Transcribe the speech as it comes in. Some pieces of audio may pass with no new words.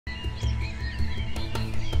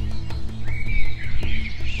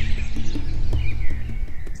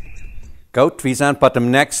Goed, we zijn bij de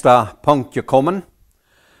nächste Punkt gekommen.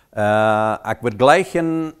 Ik wil gleich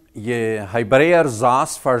in je Hebräer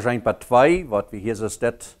 6, vers 1 bij 2, wat we hier zo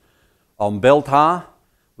dit am Bild haben,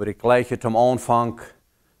 wil ik gleich zum Anfang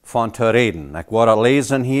von te reden. Ik werde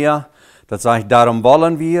lesen hier, dat sagt, darum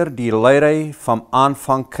wollen wir die Lehre vom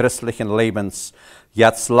Anfang christlichen Lebens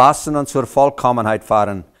jetzt lassen und zur Vollkommenheit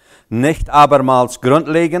fahren, nicht abermals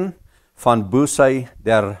grundlegen von Buße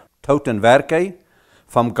der toten Werke,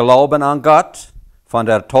 vom Glauben an Gott, von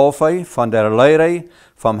der Taufe, von der Lehre,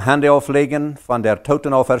 vom Händeauflegen, von der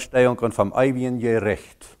Totenauferstehung und vom ewigen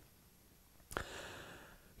Gericht.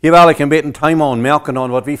 Hier will ich ein bisschen Thema und merken,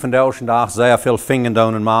 was wir von der ersten Tag sehr viel finden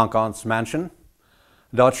und machen als Menschen.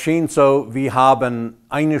 Dort schien so, wir haben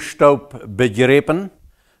eine Staub begriffen,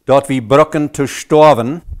 dort wir brauchen zu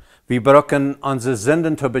sterben, wir brauchen unsere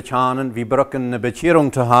Sünden zu bekennen, wir brauchen eine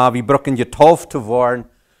Bekehrung zu haben, wir brauchen getauft zu werden,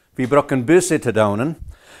 wir brauchen Buße zu tun.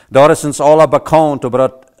 Dort ist uns alle bekannt,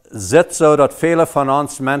 aber es ist so, dass viele von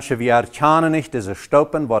uns Menschen, wir erkennen nicht diese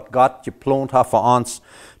Stauben, was Gott geplant hat für uns,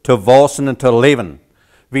 zu wachsen und zu leben.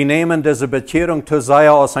 Wir nehmen diese Bekehrung zu sein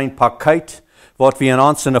als ein Paket, was wir in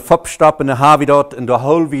uns in der Fupp stoppen, dann haben wir dort, und da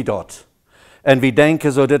holen wir dort. Und wir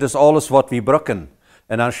denken so, das ist alles, was wir brauchen.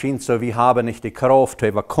 Und dann scheint so, wir haben nicht die Kraft zu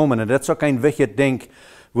überkommen. Und das ist auch ein wichtiges Ding,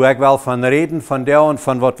 wo ich will von reden, von der und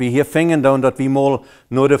von was wir hier finden, und dass wir mal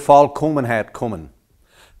nur die Vollkommenheit kommen.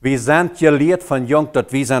 Wir sind gelehrt von jung, dass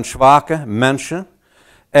wir sind schwache Menschen.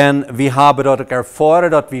 Und wir haben dort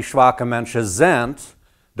erfahren, dass wir schwache Menschen sind.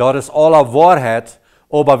 Das ist alle Wahrheit.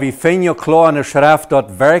 Aber wir finden ja klar in der Schrift,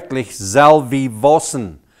 dass wirklich selber wir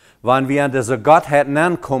wissen, wenn wir an diese Gottheit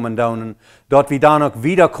ankommen, dass wir dann auch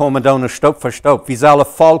wiederkommen, Staub für Staub. Wir sollen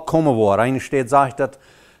vollkommen werden. Eine steht, sagt das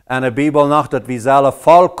in der Bibel nach, dass wir sollen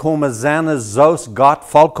vollkommen sein, so Gott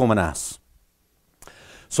vollkommen ist.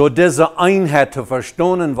 So diese Einheit zu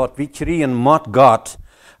verstehen, was wir kriegen mit Gott,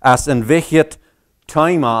 ist ein wichtiges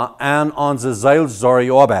Thema an unserer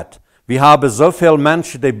Seelsorgearbeit. Wir haben so viele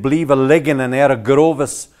Menschen, die bleiben liegen in ihrer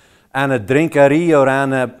Groves, eine Trinkerie oder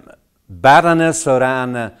eine Baddernis oder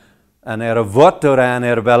eine ihre Wut oder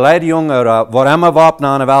eine Beleidigung oder wo immer was,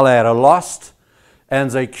 eine Welle ihre Lust. Und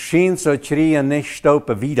sie schien so kriegen nicht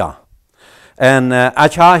stoppen wieder. Und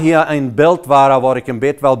ich habe hier ein Bild, wo ich ein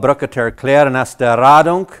bisschen brauche zu erklären, ist die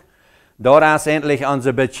Radung. Dort ist endlich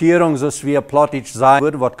unsere Bekehrung, so wie wir plötzlich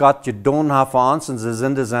sagen, was Gott getan hat für uns, unsere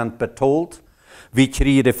Sünden sind betont. Wir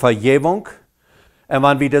kriegen die Vergebung. Und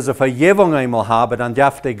wenn wir diese Vergebung einmal haben, dann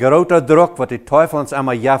darf der große Druck, was der Teufel uns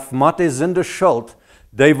einmal gibt, mit der Sünde Schuld,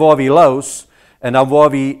 die war wir los. Und dann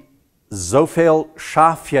war wir so viel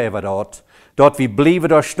Schafjäger dort wir blieben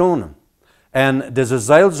da stehen. Und diese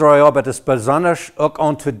Seelsorgearbeit ist besonders auch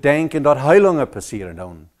an zu denken, dass Heilungen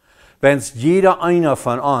passieren. Wenn es jeder einer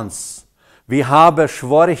von uns, wir haben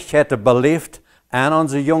Schwierigkeiten belebt in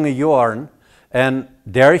unseren jungen Jahren und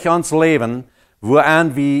durch uns Leben, wo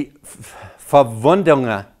wir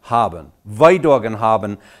Verwundungen haben, Weidungen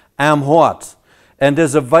haben am Hort. Und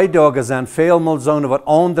diese Weidungen sind vielmal so, was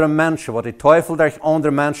andere Menschen, was der Teufel durch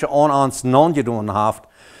andere Menschen an uns nachgetan hat,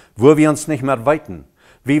 wo wir uns nicht mehr weiten.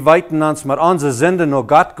 Wir weiten uns mit unseren Sünden nur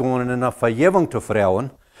Gott gehen und in der Vergebung zu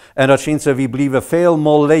fragen. Und das scheint so, wir bleiben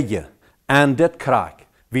vielmal liegen an das Krieg.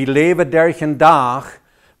 Wir leben durch den Tag,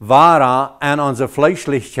 an unsere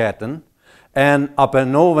Fleischlichkeiten. Und ab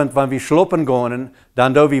und Abend, wenn wir schlafen gehen,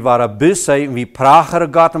 dann do wir waren Buße und wir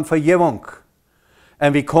prachen Gott um Vergebung.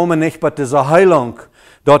 Und wir kommen nicht bei dieser Heilung,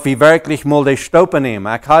 dort wir wirklich mal die Staub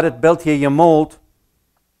nehmen. Ich habe das Bild hier gemalt.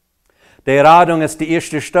 Die Radung ist die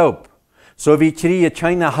erste Staub. So wir kriegen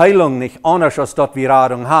keine Heilung nicht anders, als dort wir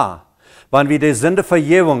Radung haben. Wenn wir die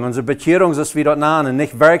Sündevergebung, unsere Bekehrung, das wir dort nahen,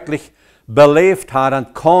 nicht wirklich belebt haben,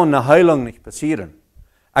 dann kann eine Heilung nicht passieren.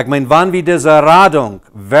 Ich meine, wenn wir diese Radung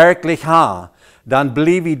wirklich haben, dann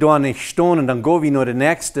bleiben wir da nicht stehen und dann gehen wir nur den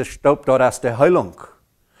nächsten Stopp, dort ist die Heilung.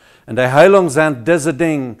 Und die Heilung sind diese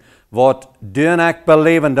Dinge, was du und ich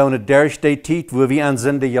beleben, durch die Zeit, wo wir an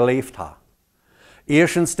Sünde gelebt haben.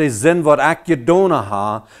 Erstens, der Sinn, was ich getan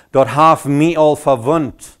habe, dort habe mich all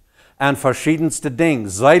verwundet an verschiedenste Dinge.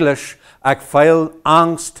 Seelisch, ich viel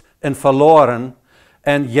Angst und verloren.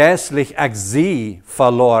 Und jährlich ich sie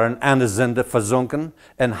verloren, an der Sünde versunken,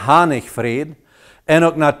 und habe nicht Frieden. Und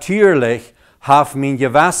auch natürlich habe mein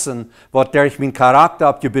Gewissen, was durch mein Charakter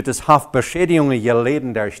abgebildet ist, habe Beschädigungen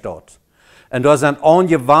gelitten durch dort. Und da sind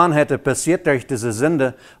Ungewohnheiten passiert durch diese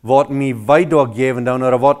Sünde, was mir weitergeben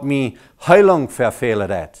oder was mir Heilung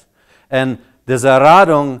verfehlt hat. Und diese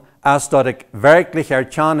Radung, als dass ich wirklich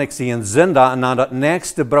erkenne, ich sehe eine Sünde, und dann das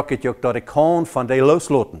nächste Brücke, dass ich kann von dir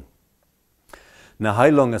loslassen. Eine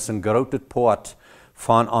Heilung ist ein großer Part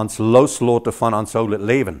von uns loslassen, von uns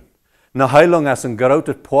Leben. Eine Heilung ist ein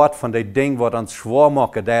großer Part von den Dingen, was uns schwer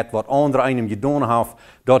machen, das, was andere einem getan haben,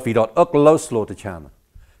 dort wir dort auch loslassen können.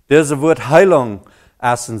 Diese Wort Heilung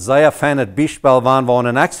ist ein sehr feines Beispiel, wenn wir an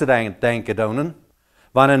ein Accident denken,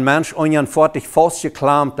 wenn ein Mensch unverantwortlich falsch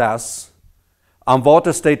geklammt ist, am Wort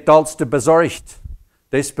ist der Tollste besorgt.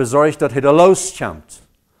 Der ist besorgt, dass er loskommt.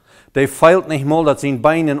 Der feilt nicht mal, dass seine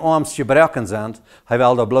Beine und Arme gebrochen sind. Er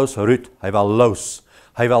will da bloß rüt, er will los,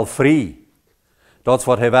 er will frei. Das ist,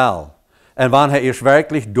 was er will. Und wenn er ist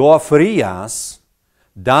wirklich da frei ist,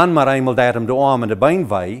 dann mal einmal dat ihm die Arme und die Beine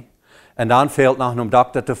weh, und dann fehlt nach einem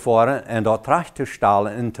Doktor zu fahren und dort recht zu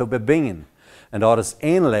stellen und zu bebingen. Und das ist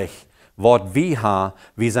ähnlich, was wir haben.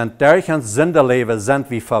 Wir sind durch uns Sündenleben sind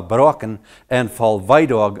wir verbrochen und voll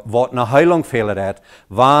weiter, was eine Heilung fehlt hat,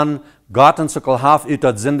 wann Gott uns auch hat aus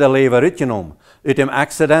das Sündenleben rausgenommen. Aus dem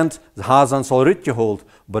Accident hat er uns rausgeholt,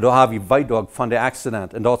 aber da haben wir weiter von dem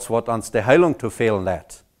Accident. Und das ist, was uns die Heilung zu fehlen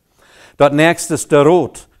hat. Das nächste ist der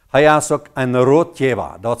Rot. Er ist auch ein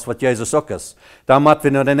Rotgeber. Das ist, was Jesus auch ist. Damit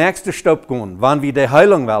wir nur den nächsten Stopp gehen, wenn wir die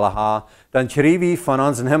Heilung wollen haben, dann schreiben wir von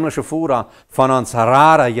unserem himmlischen Vater, von uns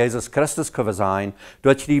Rara, Jesus Christus können sein,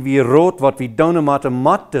 dort schreiben wir Rot, was wir tun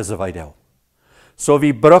mit diese Weidel. So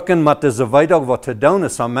wie Brücken mit diese Weidel, was zu tun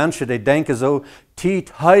ist, an Menschen, die denken so,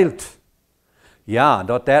 Tiet heilt. Ja,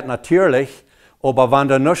 das natürlich, aber wenn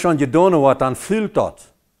das nicht schon getan wird, dann fühlt das.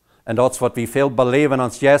 Und das ist, was wir viel beleben in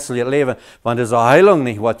uns jährlichen Leben. Wenn diese Heilung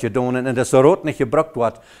nicht wird getan und das Rot nicht gebraucht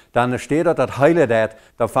wird, dann steht das Heile dort,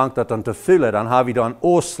 dann fängt das an zu fühlen. Dann haben wir da einen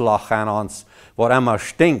Ausschlag an uns, wo immer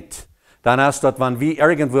stinkt. Dann ist das, wenn wir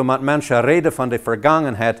irgendwo mit Menschen reden von der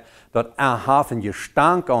Vergangenheit, dort haben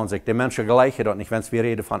Gestank an sich. Die Menschen gleichen dort nicht, wenn wir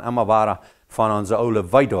reden von immer waren, von unserer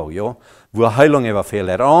alten Weidung, ja, wo Heilung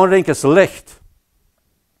überfehlt hat. Allerdings ist Licht.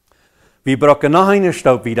 Wir brauchen noch einen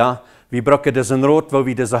Staub wieder. Wir brauchen diesen Rot, wo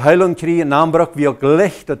wir diese Heilung kriegen. Dann brauchen wir auch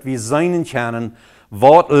Licht, dass wir sein können,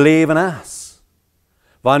 was Leben ist.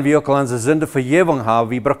 Wenn wir auch unsere Sünde Vergebung haben,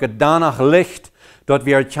 wir brauchen danach Licht, dass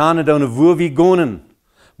wir erkennen, wo wir gehen,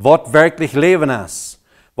 was wirklich Leben ist,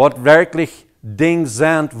 was wirklich Dinge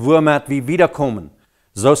sind, womit wir wiederkommen.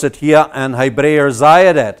 So ist es hier in Hebräer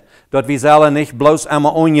sagt, dass wir alle nicht bloß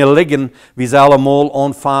einmal ohne liegen, wir sollen mal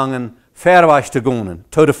anfangen, verweg zu gehen,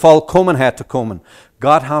 zu der Vollkommenheit zu kommen.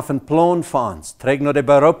 Gott hat einen Plan für uns. Trägt nur die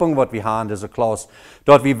Berufung, was wir haben in dieser Klasse.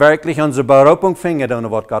 Dort wir wirklich unsere Berufung finden,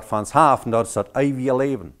 was Gott für uns hat. Und dort ist das ewige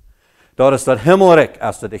Leben. Dort ist das Himmelreich,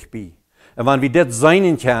 als das ich bin. Und wenn wir das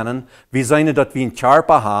sein können, wir sehen, dass wir einen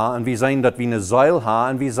Körper haben, und wir sehen, dass wir eine Säule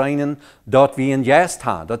haben, und wir sehen, dass wir einen Geist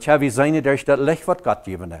haben. Das haben wir sehen durch das Licht, was Gott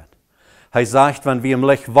gegeben hat. Er sagt, wenn wir im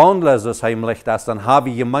Licht wandeln, so ist er im Licht ist, dann haben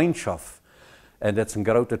wir Gemeinschaft. Und das ist ein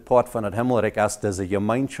großer Part von dem Himmelreich, ist diese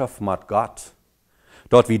Gemeinschaft mit Gott.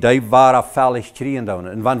 Dort wir die wahre Fällig kriegen.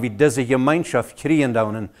 Und wenn wir diese Gemeinschaft kriegen,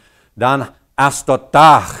 dann ist das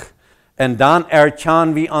Tag. Und dann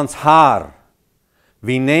erkennen wir uns Haar.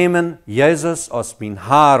 Wir nehmen Jesus aus mein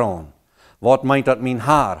Haar an. Was meint das mein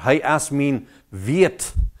Haar? Er ist mein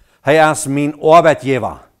Wirt. Er ist mein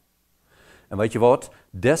Arbeitgeber. Und weißt du was?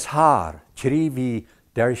 Das Haar kriegen wir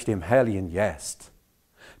durch den Heiligen Geist.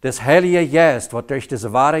 Das Heilige Geist, was durch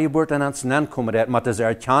diese wahre Geburt an uns kommt, mit dieser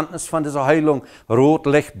Erkenntnis von dieser Heilung, rot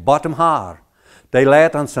Licht, bottom Haar, der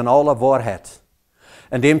leitet uns in alle Wahrheit.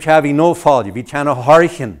 Und dem können wir nur folgen. Wir können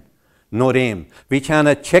horchen nach dem. Wir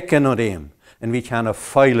können checken nach dem. Und wir können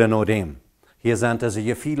feilen nach dem. Hier sind diese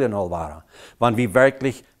Gefühle allwahre. Wenn wir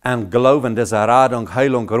wirklich an Glauben, diese Radung,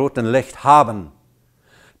 Heilung, roten Licht haben,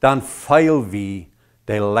 dann feilen wir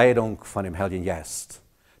die Leitung von dem Heiligen Geist.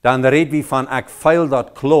 Dann reden wir von, ich feil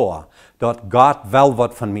dort klar, dort Gott will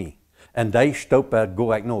was von mir. Und die Stoppe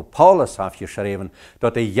go ich noch. Paulus hat geschrieben,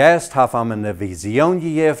 dass der Geist hat ihm eine Vision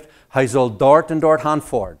gegeben, er soll dort und dort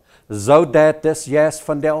hinfahren, so dass das Geist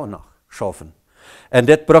von der auch noch schaffen. Und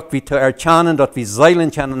das braucht wir zu erkennen, dass wir seilen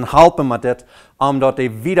können und helfen mit das, dass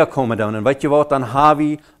die wiederkommen. Und weißt du was, dann haben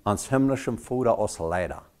wir ans himmlische Vater als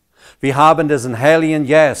Leiter. Wir haben diesen Heiligen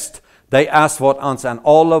Geist, der ist, was uns an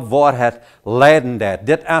alle Wahrheit leiden wird.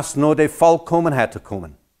 Das ist nur die Vollkommenheit zu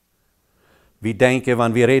kommen. Wir denken,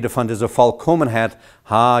 wenn wir reden von dieser Vollkommenheit,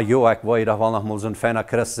 ich weiß doch wohl noch mal so ein feiner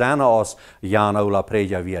Christ sein aus Jan Ola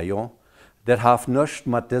Preja wie, ja. Das hat nichts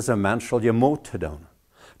mit diesem menschlichen Mut zu tun.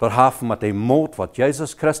 Das hat mit dem Mut, was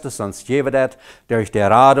Jesus Christus uns gegeben hat, durch die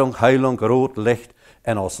Radung, Heilung, Rot, Licht,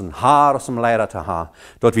 und aus dem Haar, aus dem Leider zu haben.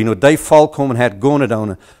 Dass wir nur die Vollkommenheit gehen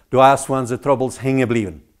tun, du hast unsere Troubles hängen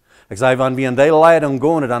geblieben. Ich sage, wenn wir in die Leitung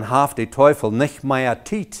gehen, dann hat der Teufel nicht mehr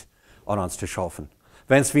Zeit, an uns zu schaffen.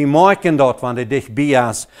 Wenn wir merken dort, wenn der dich bei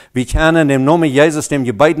ist, wir können im Namen Jesus dem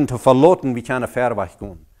Gebeten zu verloten, wir können verweg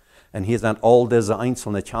gehen. Und hier sind all diese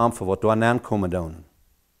einzelnen Kämpfe, die da ankommen.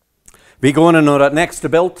 We gaan naar het nächste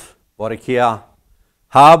beeld, wat ik hier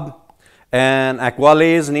heb. En ik wil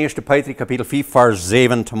lezen 1 Petrus kapitel 4, vers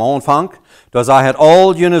 7 zum Anfang. Da sagt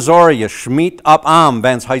all jene Sorge schmied op aan,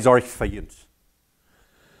 wens hij zorgt voor ons.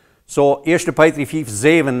 So 1 Petrus 4,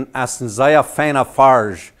 7 is een zeer fijne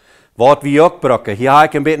vers, wat we ook gebruiken. Hier heb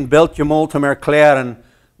ik een beetje een beeldje gemaakt om erklären,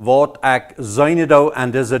 wat ik zijn doe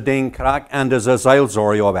en deze ding krijg en deze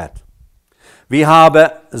Seelsorge arbeid. We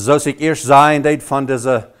hebben, zoals ik eerst zei, van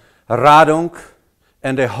deze Radung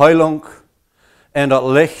en de Heilung en dat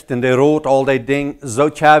licht en de rood, al die dingen, zo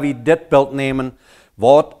gaan we dit beeld nemen,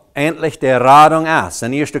 wat endlich de Radung is.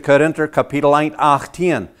 In 1 Korinther kapitel 1,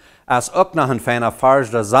 18 is ook nog een fijne vers,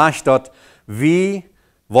 daar zegt dat wie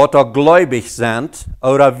wat er gläubig zijn,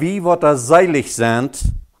 oder wie wat er seilig zijn,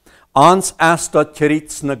 ons is dat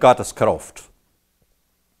Christus eine Gotteskraft.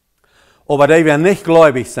 Aber die wir nicht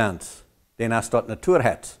gläubig sind, denen ist das eine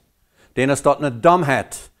Torheit, denen ist das eine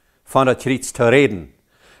Dummheit, von der Christus zu reden.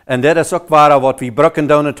 Und das ist auch wahr, was wir brücken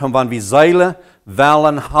doen, wenn wir Seele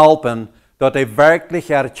wollen helfen, dass sie wirklich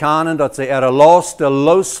erkennen, dass sie ihre Last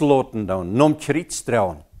loslassen doen, um Christus zu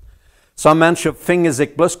trauen. Some Menschen fingen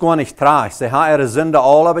sich bloß gar nicht trage, sie haben ihre Sünde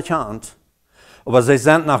alle bekannt, aber sie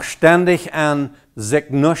sind noch ständig an sich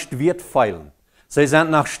nicht wird feilen. Sie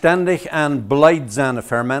sind noch ständig an Bleidsinn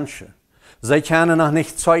für Menschen. Sie können noch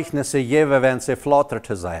nicht Zeugnisse geben, wenn sie flattert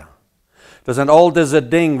sein. Das sind all diese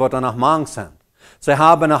Dinge, die noch mang sind. Sie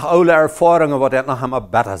haben noch alle Erfahrungen, die noch immer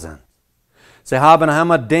besser sind. Sie haben noch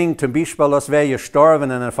immer Dinge, zum Beispiel, dass wir gestorben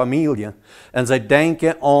in einer Familie und sie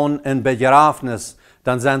denken an ein Begräbnis,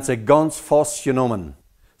 dann sind sie ganz festgenommen.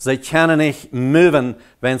 Sie können nicht mögen,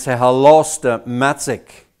 wenn sie verlassen mit sich.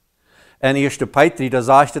 In 1. Petrus, da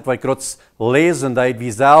sagt es, weil ich gerade lesen, dass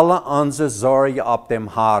wir sollen unsere Sorge auf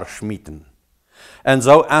dem Haar schmieden. Und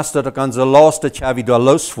so ist das unsere Last, die wir da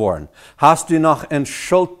losfahren. Hast du noch ein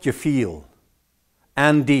Schuldgefühl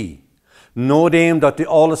an die? Nachdem, dass du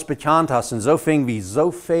alles bekannt hast, und so fing wie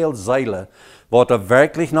so viele Seele, die da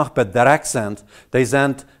wirklich noch bedreckt sind, die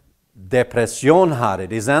sind Depression haben,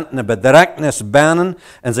 die sind eine Bedrängnisbahnen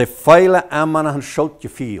und sie feilen immer noch ein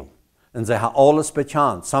Schuldgefühl. Und sie haben alles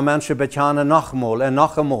bekannt. Some Menschen bekennen nochmal und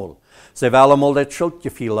noch einmal. Sie wollen mal das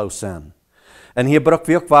Schuldgefühl los sein. Und hier braucht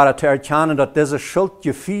wir auch zu erkennen, dass diese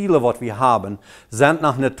Schuldgefühle, die wir haben, sind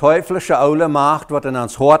noch eine teuflische alte Macht, die in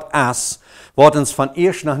uns Hort ist, was uns von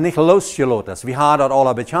erst noch nicht losgelassen ist. Wir haben das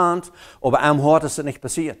alle bekannt, aber am Hort ist es nicht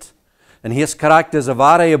passiert. Und hier ist korrekt diese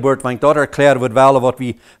wahre Geburt, wenn ich dort erklären würde, was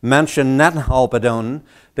wir Menschen nicht helfen tun,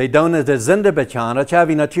 die tun die Sünde bekennen, das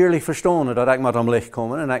habe ich natürlich verstanden, dass ich mit am Licht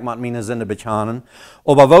komme und ich mit meine Sünde bekennen.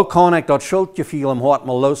 Aber wo kann ich das Schuldgefühl im Hort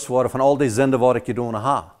mal loswerden von all die Sünde, die ich getan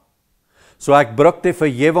habe? So ich brauche die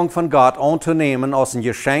Vergebung von Gott anzunehmen als ein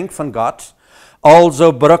Geschenk von Gott.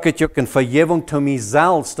 Also brauche ich auch eine Vergebung zu mir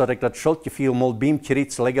selbst, dass ich das Schuldgefühl mal beim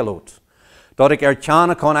Christus liegen lasse. Dass ich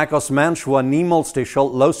erkennen kann, ich als Mensch, wo niemals die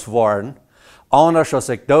Schuld losworden, anders als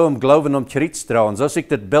ich da im Glauben Christus traue. So ich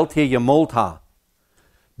das Bild hier gemalt habe.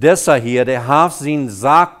 Dieser hier, der hat seinen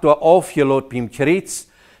Sack da aufgeladen beim Christus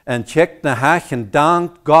und checkt nachher und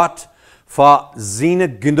dankt Gott für seine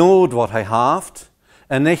Gnade, was er hat.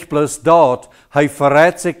 Und nicht bloß dort, er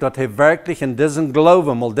verrät sich, dass er wirklich in diesem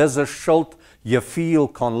Glauben mal diese Schuldgefühl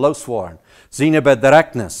kann loswerden. Seine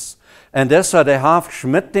Bedrängnis. Und deshalb, der hat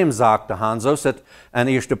mit dem Sack der Hand, so ist es in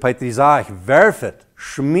 1. Petrus sagt, werfet,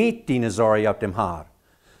 schmied deine Sorge auf dem Haar.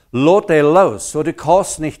 Lot er los, so du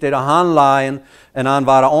kannst nicht in der Hand leihen und dann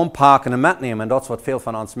war anpacken und mitnehmen. Das wird viel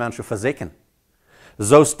von uns Menschen versicken.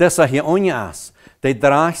 So ist das hier ohne ist. Der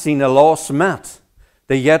trägt seine Last mit.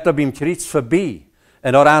 Der geht da beim Christus vorbei.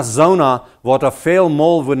 Und das ist so eine, was er viel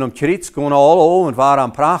mal, wenn um Christus gehen, alle und war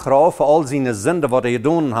am Pracher auf für all seine Sünden, die er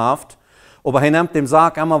getan hat. Aber er nimmt dem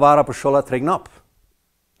Sack immer, war er schon trägt ab.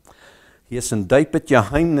 Hier ist ein deepes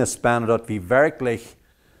Geheimnis, dass wir wirklich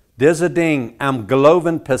diese Dinge am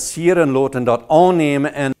Glauben passieren lassen, dort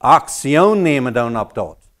annehmen und Aktion nehmen dann ab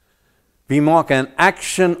dort. Wir machen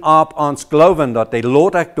Action ab uns Glauben, dass die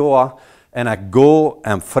Leute da und ich gehe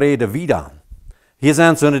im Frieden wieder. Hier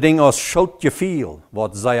sind so Dinge als Schuldgefühl,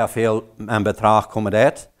 was sehr viel in Betracht kommt.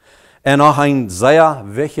 Und noch ein sehr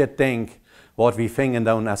wichtiges Ding, was wir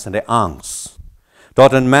finden, ist die Angst.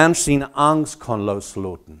 Dort ein Mensch seine Angst kann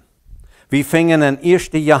loslassen. Wir finden in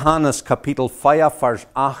 1. Johannes Kapitel 4, Vers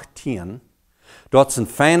 18. Dort ist ein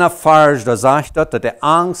feiner Vers, da sagt er, dass die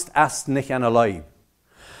Angst ist nicht in der Leib.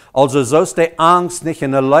 Also so ist die Angst nicht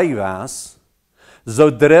in der Leib ist,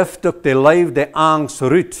 so trifft auch die Leib die Angst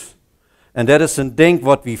rüt. Und das ist ein Ding,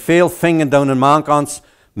 was wir viel finden in manchen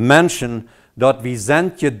Menschen, dass wir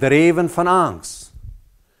sind gedreven von Angst.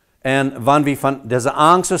 Und wenn wir von dieser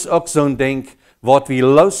Angst ist auch so ein Ding, wat we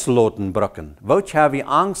loslaten brukken. Wat gaan we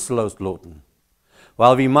angst loslaten?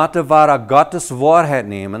 Wel, we moeten ware Gottes waarheid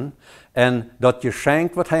nemen en dat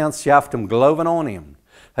geschenk wat hij ons geeft, om geloven aannemen.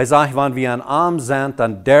 Hij zegt, wanneer we een arm zijn,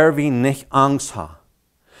 dan durven we niet angst hebben.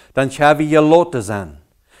 Dan gaan we geloten zijn.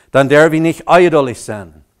 Dan durven we niet ijdelig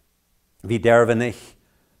zijn. We durven niet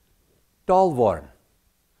dol worden.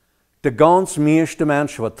 De ganz meeste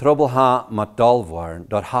mensen wat trouble hebben met dol worden,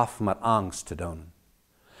 dat heeft met angst te doen.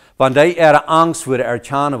 Want die er angst voor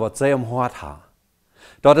erkennen wat zij om hart hebben.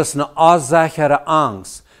 Dat is een oorzaakere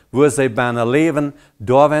angst, waar zij bijna leven,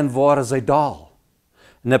 daarin worden zij dol.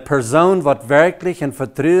 Een persoon wat werkelijk en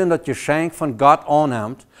vertrouwen dat geschenk van God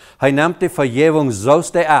aanneemt, hij neemt die vergeving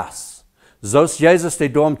zoals die is. Zoals Jezus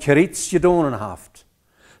die door hem kruis gedaan heeft.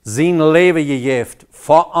 Zijn leven gegeven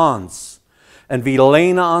voor ons. En we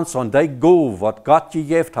lenen ons aan die goal wat God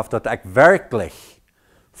gegeven heeft, dat ik werkelijk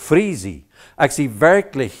vrij zie. Ik zie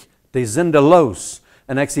werkelijk die zindeloos.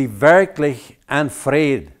 En ik zie werkelijk aan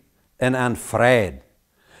vrede en aan vrede.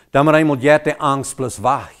 Dan maar eenmaal gaat die angst plus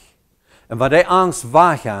weg. En wat die angst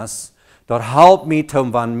weg is, dat helpt mij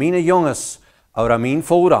om van mijn jongens, of mijn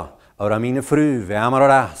vader, of mijn vrouw, wie maar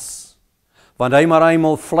dat is. Want hij maar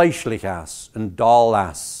eenmaal vleeselijk is en dol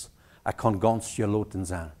is. Ik kan ganz geloten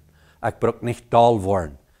zijn. Ik bruk niet dol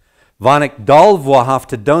worden. Wanneer ik dol word, heb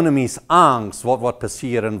te doen met mijn angst, wat wordt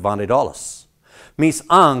passeren wanneer het alles. Mijn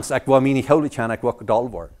angst, ik wil mij niet houden zijn, ik wil dol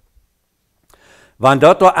worden. Want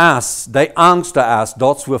dat is, die angst is,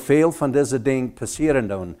 dat we veel van deze dingen passeren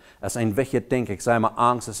doen. Dat is een wichtig ding. Ik zei maar,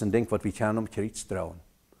 angst is een ding wat we kunnen om iets trouwen.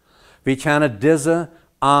 We kunnen deze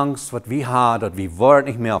angst wat we hebben, dat we woord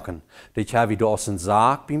niet merken, dat gaan we door onze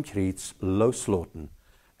zaak bij iets loslaten.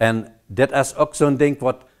 En dit is ook zo'n ding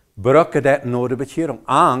wat brukken dat naar de bekering.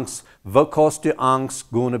 Angst, wat kost je angst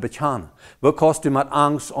gaan bekennen? Wat kost je met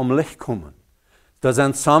angst om licht komen? Dat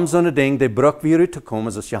zijn soms zo'n dingen die bruk weer uit te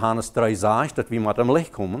komen, zoals Johannes 3 zegt, dat we met om licht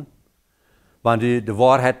komen. Wanneer de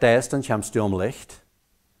waarheid is, dan komt je om licht.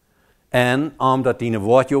 En omdat die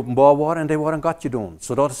woordje openbaar worden, en die worden God gedaan.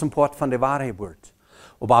 So dat is een part van de waarheid wordt.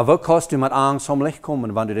 Maar wat kost je met angst om licht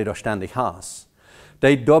komen, wanneer je dat ständig hast?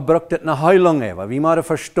 Daar brukt het een heel lang even. We moeten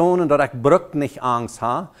verstaan dat ik bruk niet angst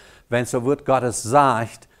heb, wenn zo wordt God es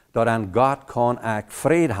zegt, dat aan God kan ik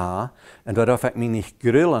vrede hebben, en dat hoef ik me niet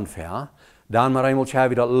grullen voor. Dan maar eenmaal gaan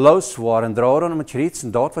we dat los worden, dragen met iets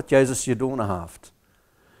en dat wat Jezus gedaan heeft.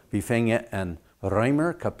 We vingen in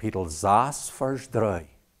Römer kapitel 6 vers 3.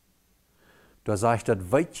 Daar zegt dat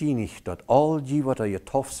weet je niet, dat al die wat er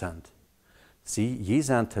getauft zijn, zie, je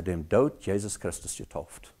zijn te dem dood Jezus Christus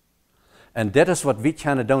getauft. En dit is wat we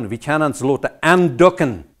kunnen doen. We kunnen ons laten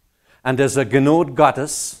aandokken aan deze genade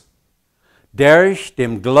Gottes, durch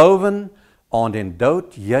dem geloven aan den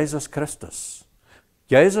dood Jezus Christus.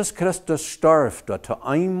 Jezus Christus starf dat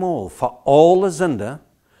eenmaal voor alle zonde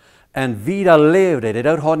en wieder leefde. De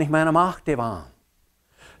dood had niet meer een macht over.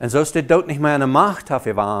 En zoals de dood niet meer een macht heeft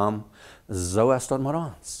over, zo is dat met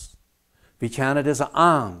ons. We kunnen deze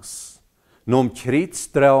angst noem kruis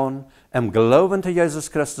trouwen en geloven te Jezus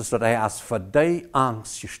Christus dat hij als voor die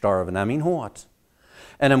angst gestorven in mijn hart.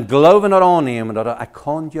 En hem geloven er aannemen dat hij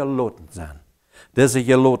kan geloten zijn. Deze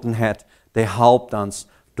gelotenheid, die helpt ons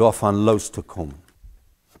daarvan los te komen.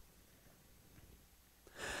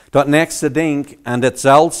 Dat nächste ding, en dit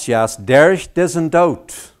zelfs juist, durch diesen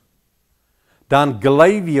dood, dan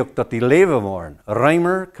geloof je ook dat die leven worden.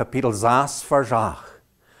 Römer kapitel 6 vers 8.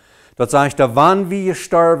 Dat zegt, dat wanneer we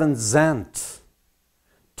gestorven zijn,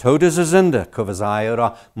 tot deze zonde, kunnen we zeggen,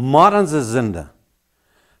 oder met onze zonde,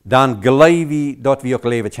 dan geloof je dat we ook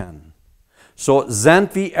leven kunnen. Zo zijn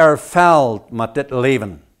we ervuld met dit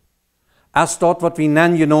leven. Als dat wat we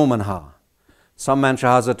niet genomen hebben. Sommige mensen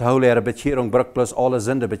hebben het hele bekering, bruk plus alle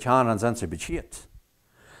zonde bekennen en zijn ze bekeerd.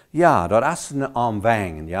 Ja, dat is een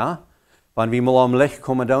aanweging, ja. Wanneer we mal om licht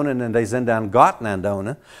komen doen en die zonde aan God niet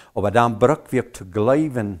doen, maar dan bruk we te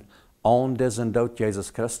geloven aan deze dood Jezus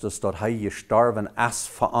Christus, dat hij gestorven is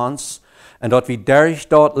voor ons en dat we durch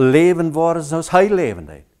dat leven worden zoals hij leven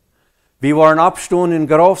deed. We waren opstaan in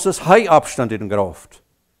de graf zoals hij opstond in de graf.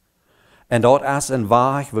 En dat is een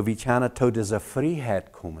weg waar we kunnen tot deze vrijheid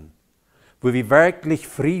komen. Waar we wirklich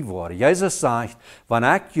vrij worden. Jezus zegt,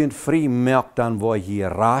 wanneer ik je vrij maak, dan word je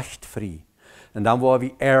recht vrij. En dan worden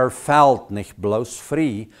we erveld, niet bloos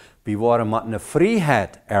vrij. We worden met een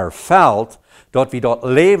vrijheid erveld, dat we dat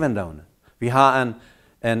leven doen. We hebben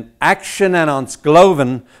een action in ons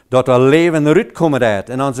geloven, dat we leven uitkomen uit.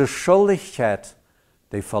 En onze schuldigheid,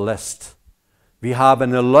 die verliest. We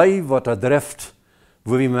hebben een leven wat er drift,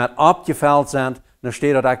 waar we met opgeveld zijn. Dan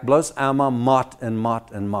staat dat ik bloos allemaal mat en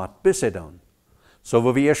mat en mat bis doen. So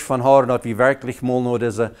wo wir erst van horen, dat we werkelijk mal naar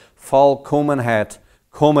deze volkomenheid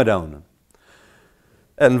komen doen.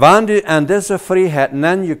 En wanneer du aan deze vrijheid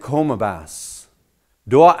nan gekomen bent,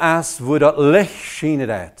 daar is wo dat licht schijnen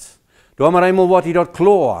dat. Daar maar eenmaal wordt hij dat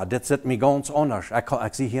klaar, dit zit me ganz anders.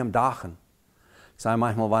 Ik zie hem dagen. Ik zeg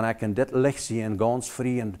manchmal, wanneer ik in dit licht zie en ganz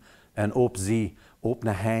vrij en op zie, op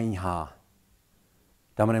een heen ha.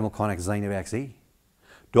 Dan maar eenmaal kan ik zijn wie ik zie.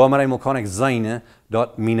 Daar maar eenmaal kan ik zijn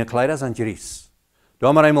dat mijn kleider zijn gries.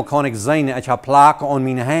 Daar maar eenmaal kan ik zijn dat ik heb plakken aan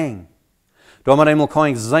mijn heen. Daar maar eenmaal kan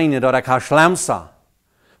ik zijn dat ik heb schlemsa.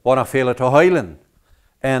 Waar nog veel te huilen.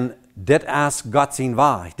 En dit is God zijn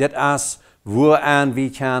weg. Dit is waaraan we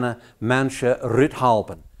kunnen mensen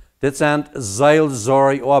uithelpen. Dit zijn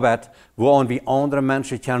Seelsorgearbeit, waaraan we andere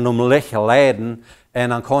mensen kunnen om licht leiden. En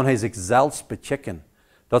dan kan hij zichzelf bechecken.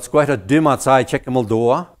 Dat is goed dat dummer zei, check hem al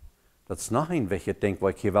door. Dat is nog een wichtig ding wat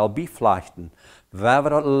ik hier wel bevlechten. We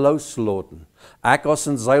dat loslaten. Ik als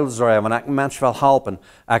een Seelsorger, wanneer ik een mens wil helpen,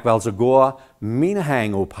 ik wil sogar mijn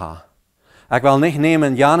hang opha. Ik wil niet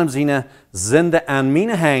nemen, Janem zijn zinde aan mijn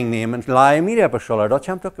hang nemen, laai mij op schulder. Dat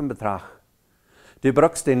komt ook in betracht. Du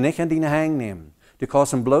brukst die niet aan die hang nemen. Du kan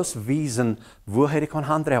hem bloos wijzen, waar hij kan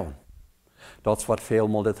handhouden. Dat is wat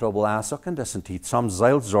veelmaal de trouble is ook in deze tijd. Soms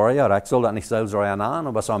Seelsorger, ik zal dat niet Seelsorger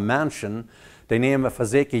aan, maar sommige mensen, die nemen voor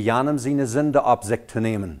zeker Janem zijn zinde op zich te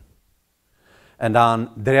nemen. En dan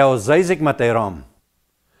draaien zij zich met daarom.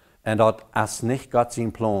 En dat is niet God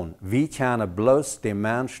zijn plan. We kunnen bloos die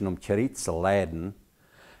mensen om Christus te leiden.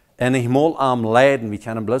 En niet mal am leiden, we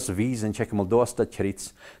kunnen bloos wijzen, check mal door dat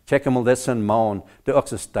Christus. Check mal dat zijn man, de ook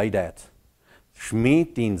staat dat.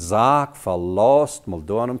 Schmied die zaak verlost, mal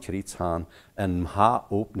door om Christus gaan en ha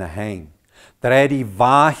op naar heen. Draai die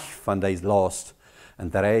weg van deze last en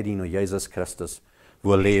draai die naar Jezus Christus,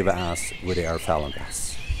 waar leven is, waar de ervellend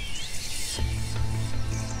is.